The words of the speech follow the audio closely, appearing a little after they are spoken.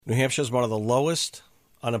New Hampshire is one of the lowest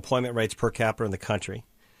unemployment rates per capita in the country.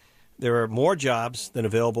 There are more jobs than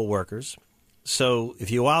available workers. So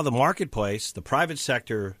if you allow the marketplace, the private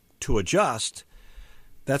sector, to adjust,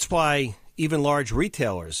 that's why even large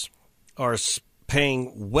retailers are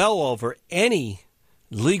paying well over any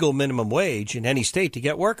legal minimum wage in any state to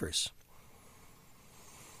get workers.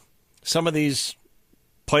 Some of these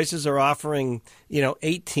places are offering,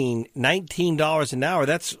 $18, $19 an hour.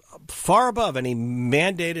 That's far above any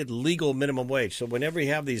mandated legal minimum wage. So whenever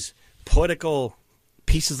you have these political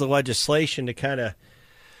pieces of legislation to kind of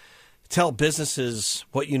tell businesses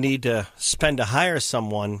what you need to spend to hire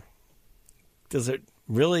someone, does it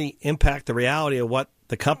really impact the reality of what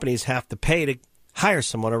the companies have to pay to hire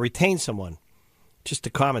someone or retain someone? Just a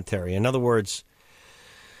commentary. In other words,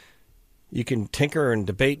 you can tinker and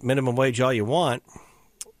debate minimum wage all you want,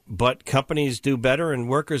 but companies do better and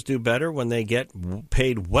workers do better when they get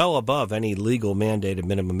paid well above any legal mandated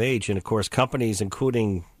minimum wage. And, of course, companies,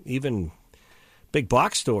 including even big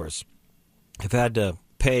box stores, have had to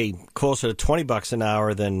pay closer to $20 an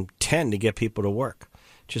hour than $10 to get people to work.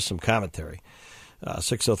 Just some commentary.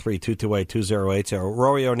 603-228-2080.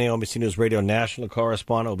 Rory O'Neill, NBC News Radio national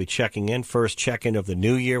correspondent, will be checking in. First check-in of the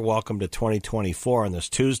new year. Welcome to 2024 on this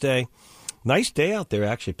Tuesday. Nice day out there,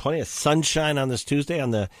 actually. Plenty of sunshine on this Tuesday. On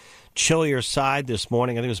the chillier side this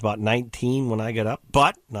morning, I think it was about 19 when I got up,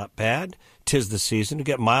 but not bad. 'Tis the season. It'll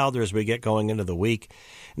get milder as we get going into the week.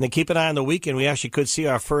 And then keep an eye on the weekend. We actually could see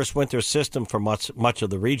our first winter system for much of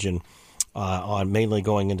the region on mainly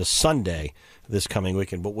going into Sunday this coming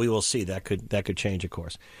weekend. But we will see. That could change, of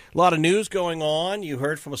course. A lot of news going on. You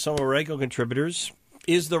heard from some of our regular contributors.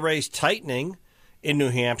 Is the race tightening in New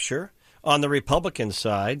Hampshire? On the Republican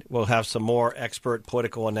side, we'll have some more expert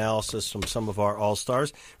political analysis from some of our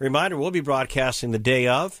all-stars. Reminder, we'll be broadcasting the day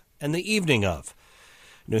of and the evening of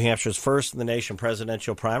New Hampshire's first in the nation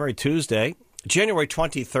presidential primary, Tuesday, January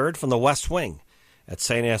 23rd, from the West Wing at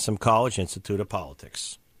St. Anselm College Institute of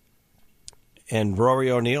Politics. And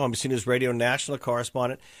Rory O'Neill, NBC News Radio national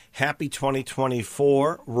correspondent. Happy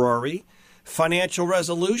 2024, Rory. Financial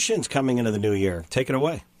resolutions coming into the new year. Take it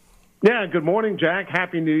away. Yeah, good morning, Jack.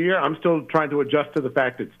 Happy New Year. I'm still trying to adjust to the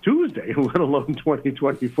fact it's Tuesday, let alone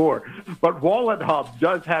 2024. But Wallet Hub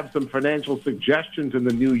does have some financial suggestions in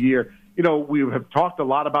the new year. We have talked a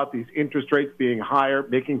lot about these interest rates being higher,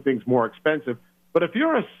 making things more expensive. But if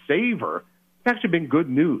you're a saver, it's actually been good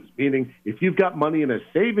news, meaning if you've got money in a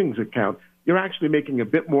savings account, you're actually making a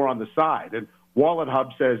bit more on the side. And Wallet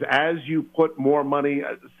Hub says as you put more money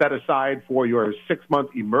set aside for your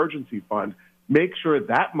 6-month emergency fund, make sure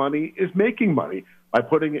that money is making money by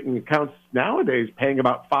putting it in accounts nowadays paying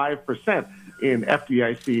about 5% in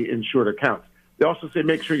FDIC-insured accounts. They also say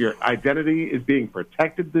make sure your identity is being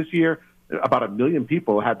protected this year. About 1 million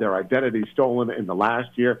people had their identity stolen in the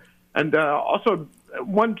last year. And also,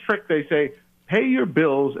 one trick they say, pay your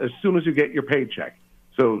bills as soon as you get your paycheck.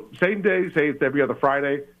 So same day, say it's every other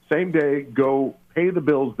Friday, same day, go pay the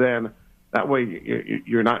bills then. That way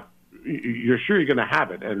you're sure you're going to have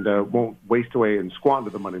it and won't waste away and squander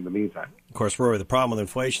the money in the meantime. Of course, Rory, the problem with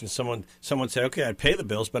inflation is someone say, okay, I'd pay the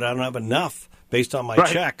bills, but I don't have enough based on my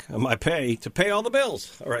check and my pay to pay all the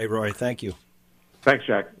bills. All right, Rory, thank you. Thanks,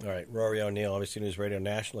 Jack. All right, Rory O'Neill, NBC News Radio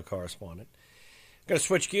national correspondent. Going to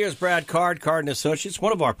switch gears. Brad Card & Associates,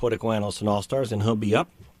 one of our political analysts and all-stars, and he'll be up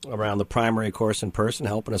around the primary course in person,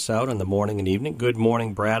 helping us out in the morning and evening. Good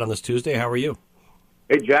morning, Brad, on this Tuesday. How are you?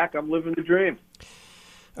 Hey, Jack, I'm living the dream.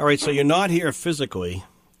 All right, so you're not here physically,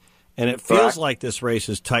 and it feels like this race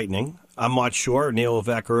is tightening. I'm not sure. Neil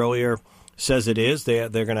Levesque earlier says it is. They're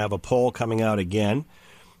going to have a poll coming out again.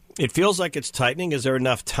 It feels like it's tightening. Is there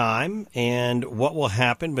enough time? And what will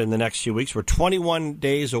happen in the next few weeks? We're 21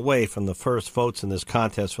 days away from the first votes in this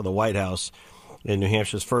contest for the White House in New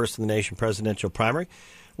Hampshire's first in the nation presidential primary.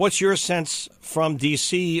 What's your sense from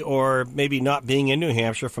D.C. or maybe not being in New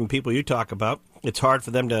Hampshire from people you talk about? It's hard for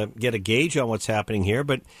them to get a gauge on what's happening here,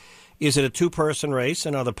 but is it a two-person race,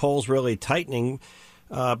 and are the polls really tightening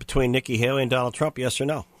between Nikki Haley and Donald Trump, yes or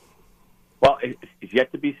no? Well, it's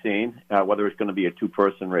yet to be seen whether it's going to be a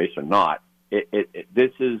two-person race or not.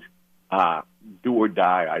 This is do or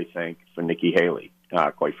die, I think, for Nikki Haley,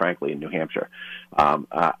 quite frankly, in New Hampshire.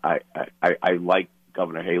 I like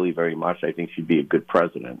Governor Haley very much. I think she'd be a good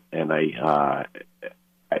president, and I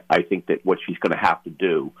think that what she's going to have to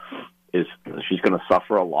do is she's going to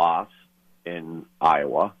suffer a loss in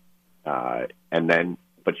Iowa, but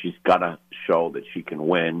she's got to show that she can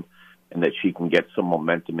win and that she can get some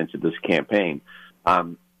momentum into this campaign.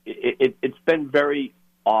 It's been very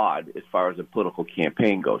odd as far as a political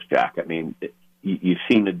campaign goes, Jack. I mean, you've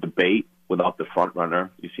seen a debate without the front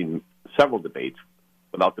runner. You've seen several debates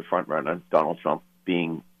without the front runner, Donald Trump,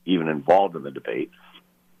 being even involved in the debate.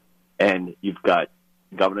 And you've got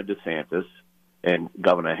Governor DeSantis and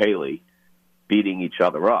Governor Haley beating each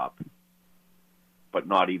other up, but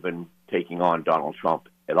not even taking on Donald Trump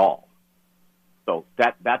at all. So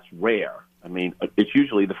that's rare. I mean, it's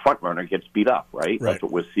usually the front runner gets beat up, right? That's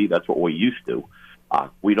what we see. That's what we're used to.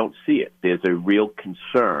 We don't see it. There's a real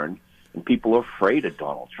concern, and people are afraid of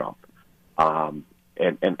Donald Trump.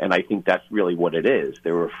 And I think that's really what it is.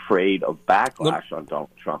 They're afraid of backlash on Donald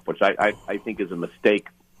Trump, which I think is a mistake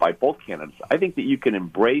by both candidates. I think that you can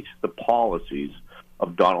embrace the policies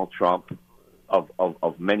of Donald Trump,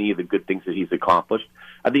 of many of the good things that he's accomplished.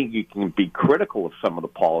 I think you can be critical of some of the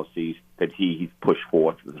policies that he's pushed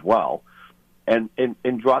forth as well, and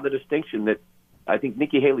draw the distinction that I think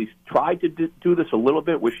Nikki Haley's tried to do this a little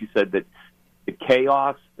bit, where she said that the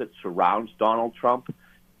chaos that surrounds Donald Trump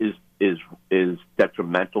is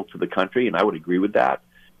detrimental to the country, and I would agree with that.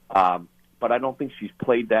 But I don't think she's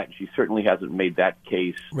played that, and she certainly hasn't made that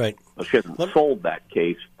case. Right. She hasn't sold that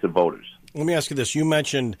case to voters. Let me ask you this. You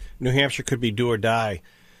mentioned New Hampshire could be do or die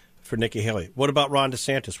for Nikki Haley. What about Ron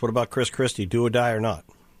DeSantis? What about Chris Christie? Do or die or not?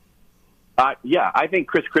 Yeah, I think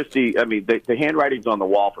Chris Christie, I mean, the handwriting's on the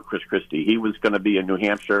wall for Chris Christie. He was going to be a New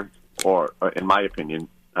Hampshire, or in my opinion,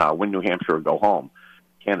 win New Hampshire or go home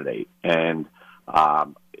candidate. And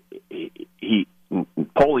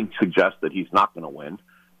polling suggests that he's not going to win.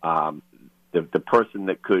 The person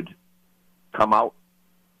that could come out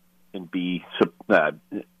and be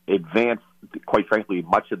advance, quite frankly,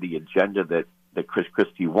 much of the agenda that Chris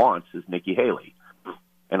Christie wants is Nikki Haley.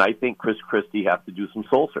 And I think Chris Christie has to do some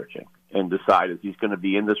soul searching and decide if he's going to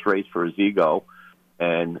be in this race for his ego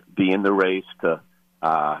and be in the race to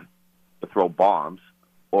throw bombs,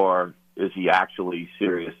 or is he actually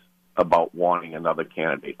serious about wanting another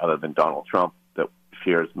candidate other than Donald Trump that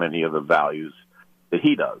shares many of the values that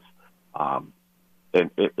he does.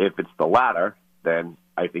 And if it's the latter, then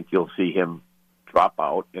I think you'll see him drop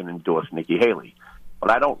out and endorse Nikki Haley. But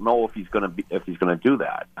I don't know if he's going to do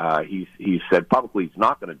that. He said publicly he's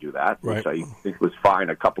not going to do that, which I think was fine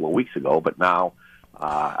a couple of weeks ago. But now,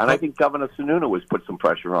 and I think Governor Sununu has put some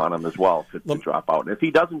pressure on him as well to drop out. And if he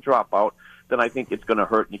doesn't drop out, then I think it's going to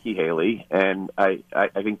hurt Nikki Haley. And I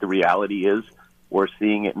think the reality is we're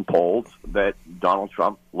seeing it in polls that Donald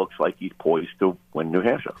Trump looks like he's poised to win New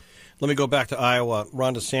Hampshire. Let me go back to Iowa.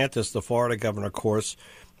 Ron DeSantis, the Florida governor, of course,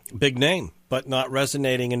 big name, but not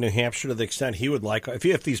resonating in New Hampshire to the extent he would like,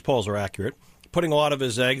 if these polls are accurate, putting a lot of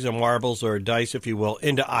his eggs and marbles or dice, if you will,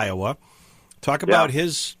 into Iowa. Talk about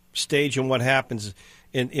his stage and what happens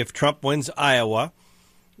if Trump wins Iowa,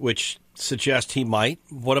 which suggests he might.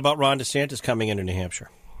 What about Ron DeSantis coming into New Hampshire?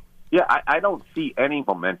 Yeah, I don't see any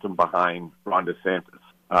momentum behind Ron DeSantis.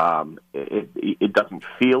 It doesn't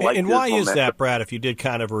feel like. And why is that, Brad? If you did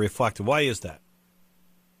kind of a reflective, why is that?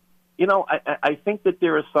 You know, I think that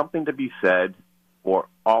there is something to be said for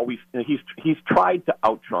always. He's tried to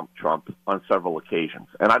out-Trump Trump on several occasions,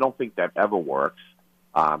 and I don't think that ever works.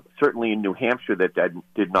 Certainly in New Hampshire, that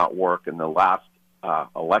did not work in the last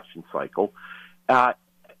election cycle. I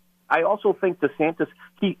also think DeSantis,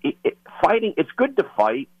 fighting. It's good to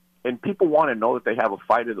fight, and people want to know that they have a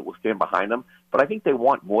fighter that will stand behind them. But I think they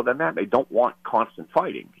want more than that. They don't want constant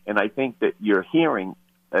fighting, and I think that you're hearing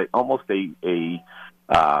almost a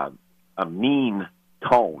mean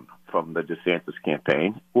tone from the DeSantis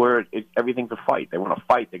campaign, where everything's a fight. They want to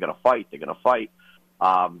fight. They're going to fight. They're going to fight.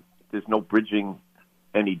 There's no bridging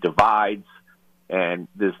any divides, and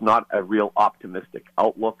there's not a real optimistic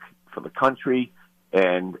outlook for the country.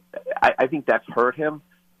 And I think that's hurt him.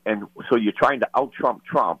 And so you're trying to out-Trump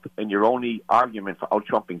Trump, and your only argument for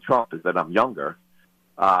out-Trumping Trump is that I'm younger.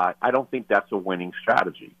 I don't think that's a winning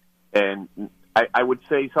strategy. And I would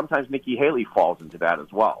say sometimes Nikki Haley falls into that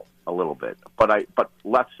as well, a little bit, but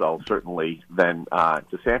less so certainly than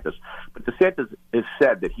DeSantis. But DeSantis has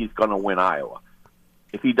said that he's going to win Iowa.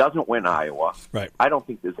 If he doesn't win Iowa, I don't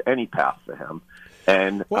think there's any path for him,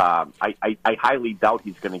 and I highly doubt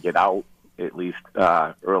he's going to get out at least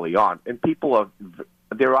early on. And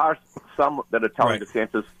there are some that are telling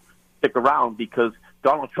DeSantis stick around because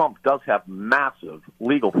Donald Trump does have massive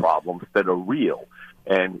legal problems that are real.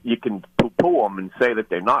 And you can poo-poo them and say that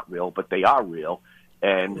they're not real, but they are real.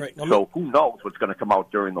 And so who knows what's going to come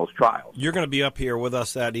out during those trials. You're going to be up here with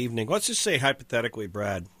us that evening. Let's just say hypothetically,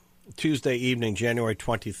 Brad, Tuesday evening, January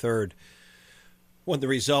 23rd, when the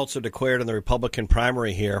results are declared in the Republican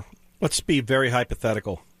primary here. Let's be very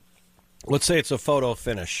hypothetical. Let's say it's a photo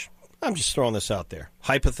finish. I'm just throwing this out there.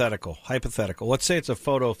 Hypothetical. Let's say it's a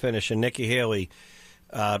photo finish and Nikki Haley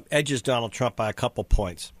edges Donald Trump by a couple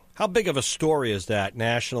points. How big of a story is that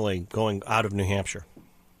nationally going out of New Hampshire?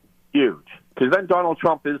 Huge. Because then Donald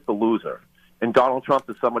Trump is the loser. And Donald Trump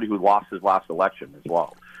is somebody who lost his last election as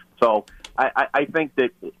well. So I think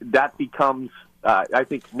that becomes, I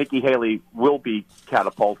think Nikki Haley will be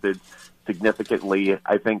catapulted significantly.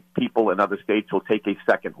 I think people in other states will take a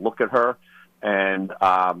second look at her and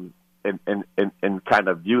kind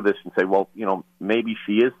of view this and say, well, maybe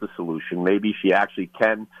she is the solution. Maybe she actually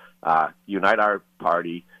can unite our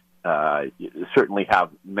party, certainly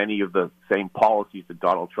have many of the same policies that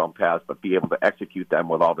Donald Trump has, but be able to execute them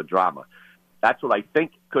with all the drama. That's what I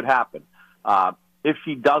think could happen. If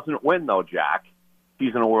she doesn't win, though, Jack,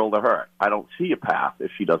 she's in a world of hurt. I don't see a path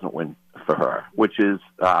if she doesn't win for her, which is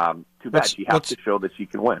too bad. She has to show that she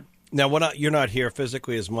can win. Now, you're not here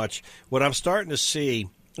physically as much. What I'm starting to see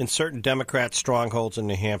in certain Democrat strongholds in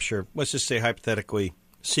New Hampshire, let's just say hypothetically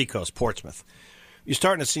Seacoast, Portsmouth, you're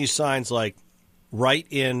starting to see signs like write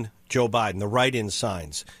in Joe Biden, the write-in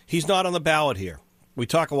signs. He's not on the ballot here. We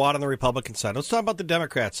talk a lot on the Republican side. Let's talk about the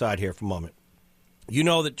Democrat side here for a moment. You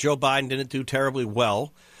know that Joe Biden didn't do terribly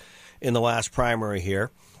well in the last primary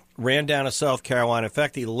here. Ran down to South Carolina. In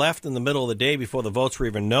fact, he left in the middle of the day before the votes were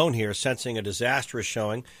even known here, sensing a disastrous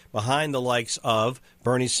showing behind the likes of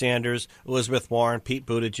Bernie Sanders, Elizabeth Warren, Pete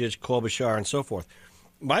Buttigieg, Klobuchar, and so forth.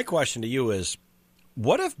 My question to you is,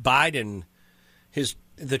 what if Biden,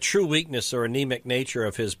 the true weakness or anemic nature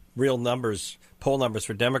of his real numbers, poll numbers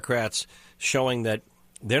for Democrats, showing that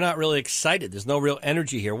they're not really excited. There's no real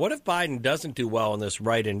energy here. What if Biden doesn't do well in this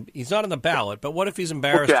write-in? He's not on the ballot, but what if he's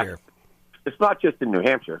embarrassed here? It's not just in New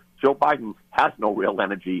Hampshire. Joe Biden has no real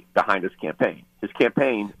energy behind his campaign. His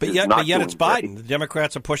campaign But yet it's Biden. Great. The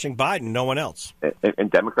Democrats are pushing Biden, no one else.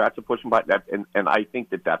 And Democrats are pushing Biden. And I think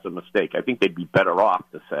that's a mistake. I think they'd be better off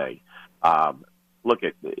to say, look,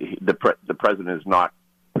 the president is not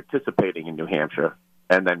participating in New Hampshire,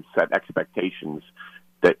 and then set expectations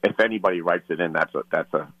that if anybody writes it in, that's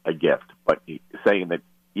a gift. But saying that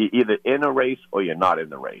you're either in a race or you're not in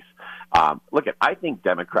the race. I think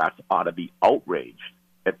Democrats ought to be outraged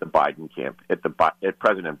at the Biden camp, at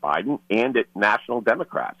President Biden, and at national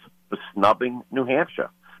Democrats for snubbing New Hampshire.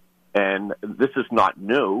 And this is not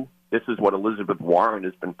new. This is what Elizabeth Warren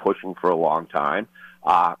has been pushing for a long time.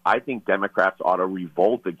 I think Democrats ought to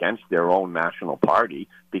revolt against their own national party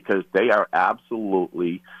because they are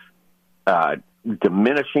absolutely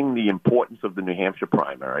diminishing the importance of the New Hampshire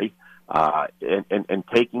primary and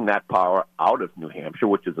taking that power out of New Hampshire,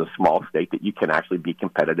 which is a small state that you can actually be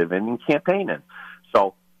competitive in and campaign in.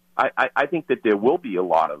 So I think that there will be a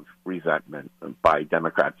lot of resentment by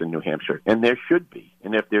Democrats in New Hampshire, and there should be.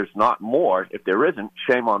 And if there's not more, if there isn't,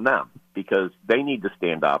 shame on them, because they need to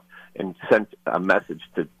stand up and send a message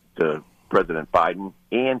to President Biden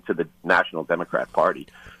and to the National Democrat Party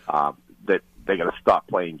that they got to stop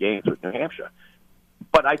playing games with New Hampshire.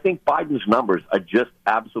 But I think Biden's numbers are just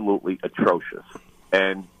absolutely atrocious,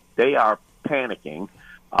 and they are panicking.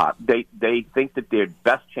 They think that their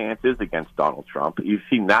best chance is against Donald Trump. You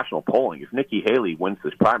see national polling. If Nikki Haley wins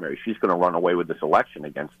this primary, she's going to run away with this election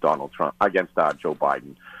against Donald Trump, against Joe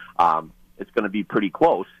Biden. It's going to be pretty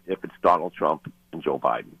close if it's Donald Trump and Joe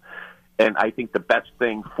Biden. And I think the best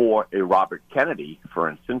thing for a Robert Kennedy, for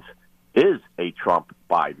instance, is a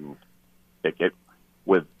Trump-Biden ticket,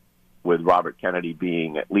 with Robert Kennedy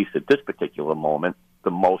being, at least at this particular moment,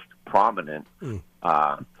 the most prominent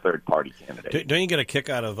third-party candidate. Don't you get a kick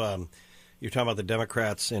out of you're talking about the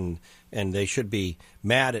Democrats, and they should be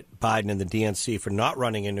mad at Biden and the DNC for not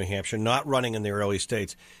running in New Hampshire, not running in the early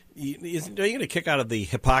states. Don't you get a kick out of the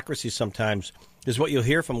hypocrisy sometimes? Is what you'll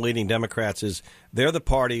hear from leading Democrats is they're the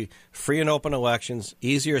party, free and open elections,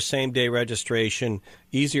 easier same-day registration,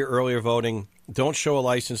 easier earlier voting. Don't show a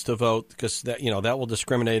license to vote because that will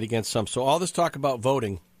discriminate against some. So all this talk about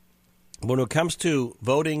voting, when it comes to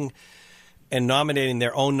voting and nominating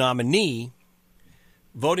their own nominee,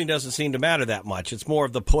 voting doesn't seem to matter that much. It's more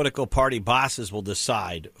of the political party bosses will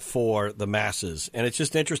decide for the masses. And it's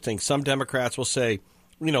just interesting. Some Democrats will say,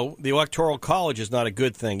 the Electoral College is not a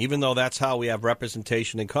good thing, even though that's how we have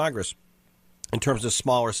representation in Congress in terms of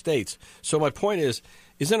smaller states. So my point is,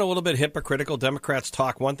 isn't it a little bit hypocritical? Democrats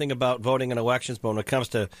talk one thing about voting in elections, but when it comes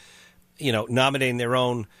to, nominating their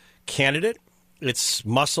own candidate, it's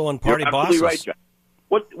muscle and party bosses. You're absolutely right,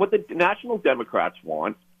 John. What the National Democrats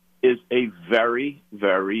want is a very,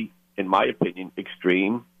 very, in my opinion,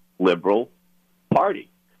 extreme liberal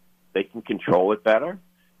party. They can control it better,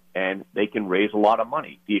 and they can raise a lot of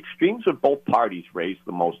money. The extremes of both parties raise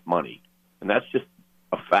the most money, and that's just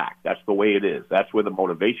a fact. That's the way it is. That's where the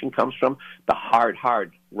motivation comes from. The hard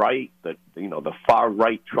right, the far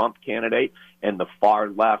right Trump candidate, and the far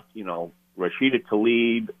left, Rashida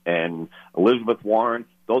Tlaib and Elizabeth Warren.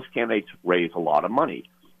 Those candidates raise a lot of money.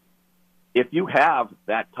 if you have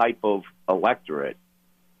that type of electorate,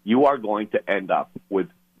 you are going to end up with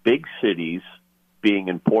big cities being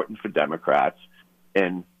important for Democrats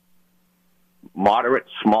and moderate,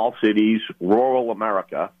 small cities, rural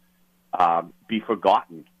America be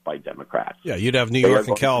forgotten by Democrats. Yeah, you'd have New York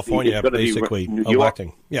and California basically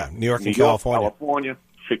electing. Yeah, New York and California.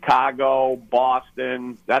 Chicago,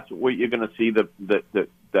 Boston. That's where you're going to see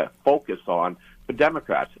the focus on for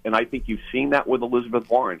Democrats. And I think you've seen that with Elizabeth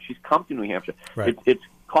Warren. She's come to New Hampshire. Right. It's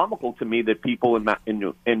comical to me that people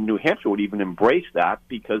in New Hampshire would even embrace that,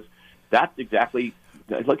 because that's exactly,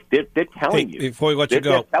 look, they're telling you. Before we let you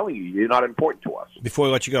go. They're telling you you're not important to us. Before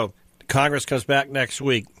we let you go, Congress comes back next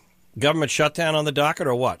week. Government shutdown on the docket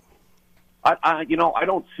or what? I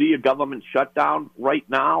don't see a government shutdown right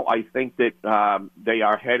now. I think that they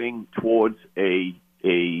are heading towards a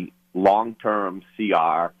long-term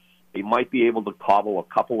CR. They might be able to cobble a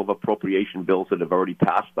couple of appropriation bills that have already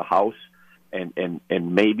passed the House, and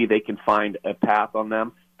maybe they can find a path on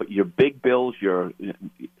them. But your big bills, your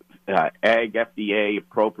Ag FDA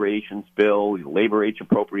appropriations bill, your Labor H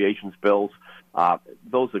appropriations bills,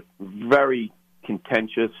 those are very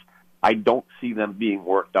contentious. I don't see them being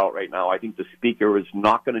worked out right now. I think the Speaker is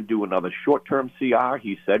not going to do another short-term CR.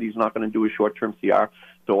 He said he's not going to do a short-term CR.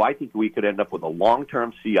 So I think we could end up with a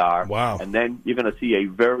long-term CR. Wow. And then you're going to see a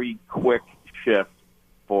very quick shift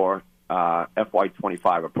for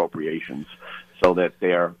FY25 appropriations so that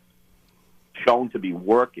they're shown to be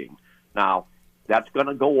working. Now, that's going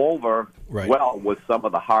to go over well with some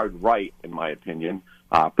of the hard right, in my opinion.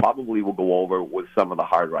 Probably will go over with some of the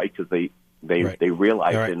hard right because they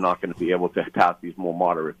realize they're not going to be able to pass these more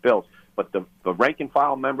moderate bills. But the rank and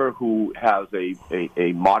file member who has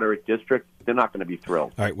a moderate district, they're not going to be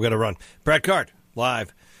thrilled. All right, we got to run. Brad Card,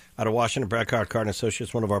 live out of Washington. Brad Card and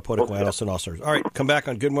Associates, one of our political analysts and all-stars. All right, come back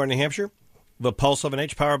on Good Morning New Hampshire. The Pulse of an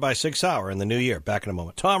H, powered by 6 Hour in the new year. Back in a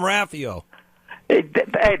moment. Tom Raffio. Hey,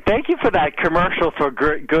 thank you for that commercial for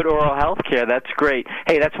good oral health care. That's great.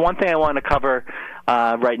 Hey, that's one thing I want to cover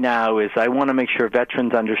right now is I want to make sure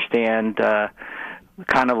veterans understand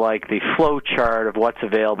kind of like the flow chart of what's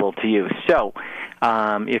available to you. So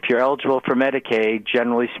if you're eligible for Medicaid,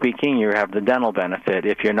 generally speaking, you have the dental benefit.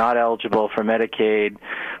 If you're not eligible for Medicaid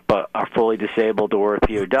but are fully disabled or a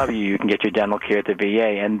POW, you can get your dental care at the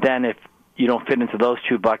VA. And then if you don't fit into those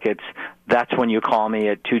two buckets, that's when you call me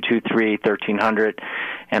at 223-1300,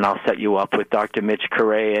 and I'll set you up with Dr. Mitch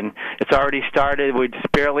Correa. And it's already started. We're just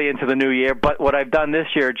barely into the new year. But what I've done this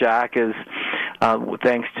year, Jack, is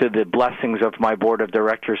thanks to the blessings of my board of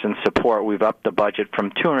directors and support, we've upped the budget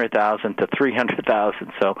from $200,000 to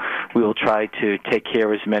 $300,000. So we will try to take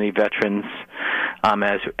care of as many veterans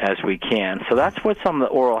as we can. So that's what's on the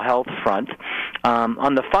oral health front.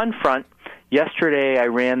 On the fun front, yesterday, I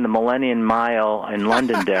ran the Millennium Mile in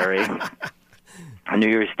Londonderry on New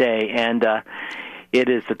Year's Day, and it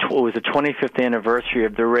was the 25th anniversary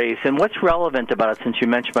of the race. And what's relevant about it, since you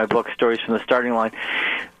mentioned my book, Stories from the Starting Line,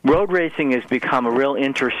 road racing has become a real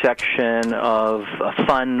intersection of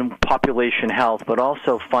fun, population health, but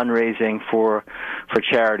also fundraising for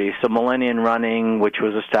charities. So Millennium Running, which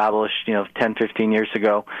was established 10, 15 years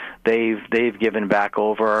ago, they've given back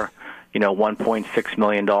over $1.6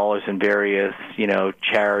 million in various,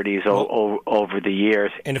 charities over the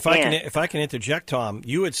years. And if I can interject, Tom,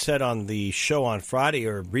 you had said on the show on Friday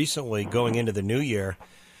or recently going into the new year,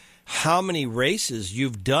 how many races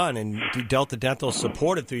you've done and Delta Dental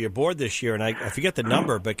supported through your board this year. And I forget the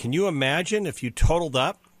number, but can you imagine if you totaled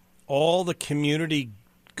up all the community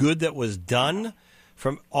good that was done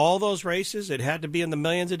from all those races? It had to be in the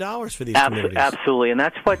millions of dollars for these communities. Absolutely, and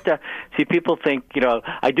that's what people think.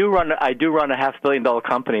 I do run a $500 million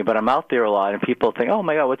company, but I'm out there a lot, and people think, "Oh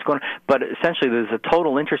my God, what's going on?" But essentially, there's a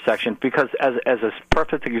total intersection because, as a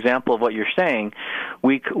perfect example of what you're saying,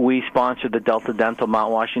 we sponsored the Delta Dental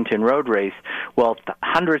Mount Washington Road Race. Well,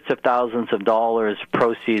 hundreds of thousands of dollars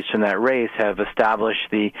proceeds from that race have established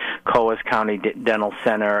the Coas County Dental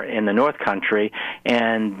Center in the North Country,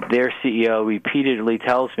 and their CEO repeatedly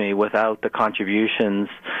tells me without the contributions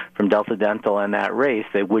from Delta Dental and that race,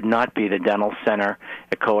 they would not be the dental center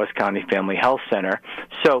at Coas County Family Health Center.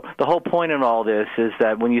 So the whole point in all this is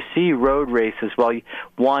that when you see road races, well,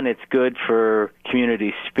 one, it's good for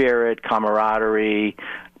community spirit, camaraderie,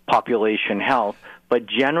 population health. But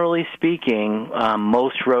generally speaking,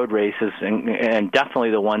 most road races, and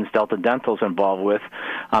definitely the ones Delta Dental's involved with,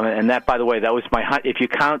 and that, by the way, that was if you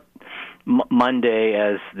count Monday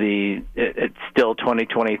as it's still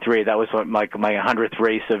 2023. That was my 100th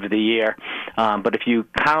race of the year. But if you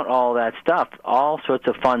count all that stuff, all sorts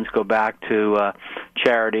of funds go back to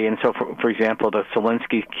charity. And so, for example, the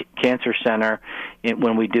Solinsky Cancer Center,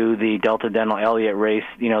 when we do the Delta Dental Elliott race,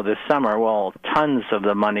 this summer, well, tons of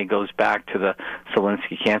the money goes back to the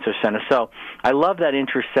Solinsky Cancer Center. So I love that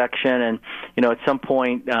intersection. And, at some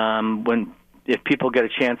point, if people get a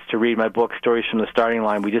chance to read my book, Stories from the Starting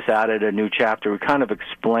Line, we just added a new chapter. We kind of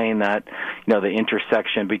explain that, the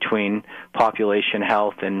intersection between population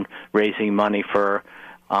health and raising money for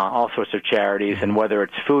all sorts of charities, and whether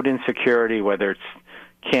it's food insecurity, whether it's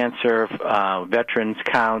cancer, veterans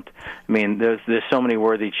count. I mean, there's so many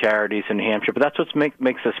worthy charities in New Hampshire, but that's what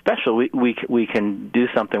makes us special. We can do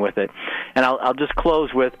something with it. And I'll just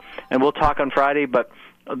close with, and we'll talk on Friday, but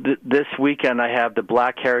this weekend I have the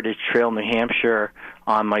Black Heritage Trail New Hampshire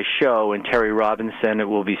on my show, and Terry Robinson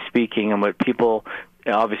will be speaking. And what people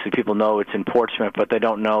know it's in Portsmouth, but they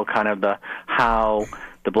don't know kind of how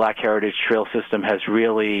the Black Heritage Trail system has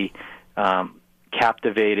really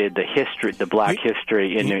captivated the Black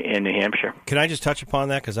history in New Hampshire. Can I just touch upon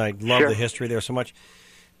that, because I love the history there so much?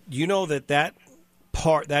 You know that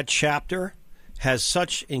chapter has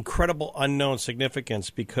such incredible unknown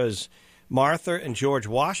significance, because Martha and George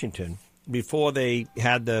Washington, before they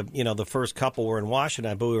had the first couple were in Washington,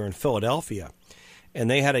 I believe we were in Philadelphia, and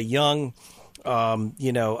they had a young, I'm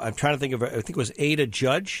trying to think of, I think it was Ada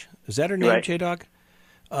Judge. Is that her name, right. J-Dog?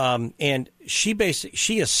 And she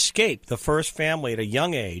escaped the first family at a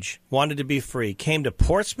young age, wanted to be free, came to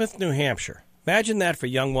Portsmouth, New Hampshire. Imagine that for a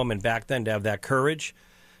young woman back then, to have that courage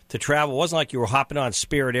to travel. It wasn't like you were hopping on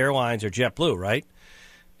Spirit Airlines or JetBlue, right?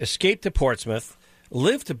 Escaped to Portsmouth.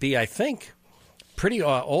 Lived to be, I think, pretty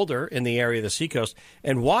older in the area of the seacoast.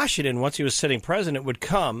 And Washington, once he was sitting president, would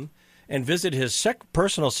come and visit his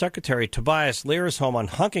personal secretary, Tobias Lear's home on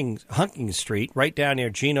Hunking Street, right down near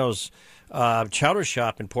Gino's chowder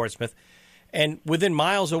shop in Portsmouth. And within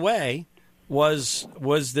miles away was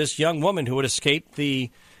this young woman who had escaped the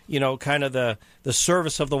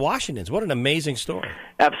service of the Washingtons. What an amazing story.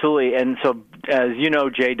 Absolutely. And so, as you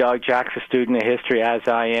know, J-Dog, Jack's a student of history, as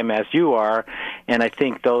I am, as you are. And I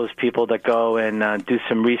think those people that go and do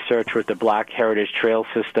some research with the Black Heritage Trail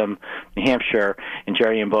System, New Hampshire, and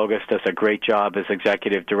Jerry Bogus does a great job as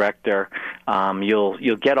executive director. You'll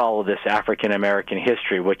get all of this African American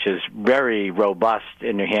history, which is very robust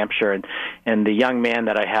in New Hampshire. And the young man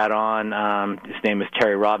that I had on, his name is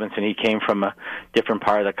Terry Robinson. He came from a different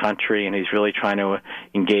part of the country, and he's really trying to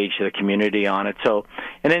engage the community on it. So,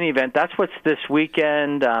 in any event, that's what's this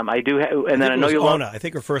weekend. I do, and then I know you. Ona. I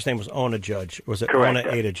think her first name was Ona Judge. Was it correct.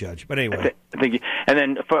 Ona Ada Judge? But anyway, I think. And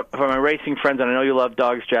then for my racing friends, and I know you love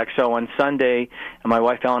dogs, Jack. So on Sunday, my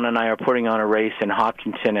wife Ellen and I are putting on a race in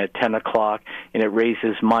Hopkinton at 10:00, and it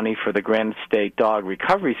raises money for the Granite State Dog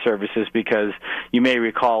Recovery Services, because you may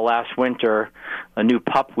recall last winter a new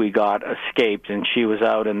pup we got escaped, and she was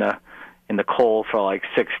out in the cold for like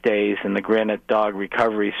 6 days, and the Granite Dog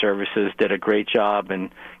Recovery Services did a great job and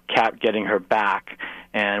kept getting her back,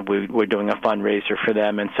 and we're doing a fundraiser for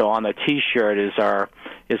them. And so on the T-shirt is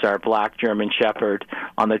our black German Shepherd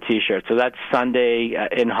on the T-shirt. So that's Sunday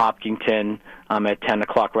in Hopkinton at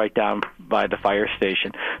 10:00, right down by the fire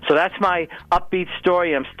station. So that's my upbeat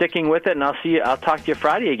story. I'm sticking with it, and I'll talk to you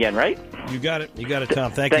Friday again, right? You got it,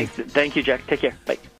 Tom. Thank you. Thank you, Jack. Take care. Bye.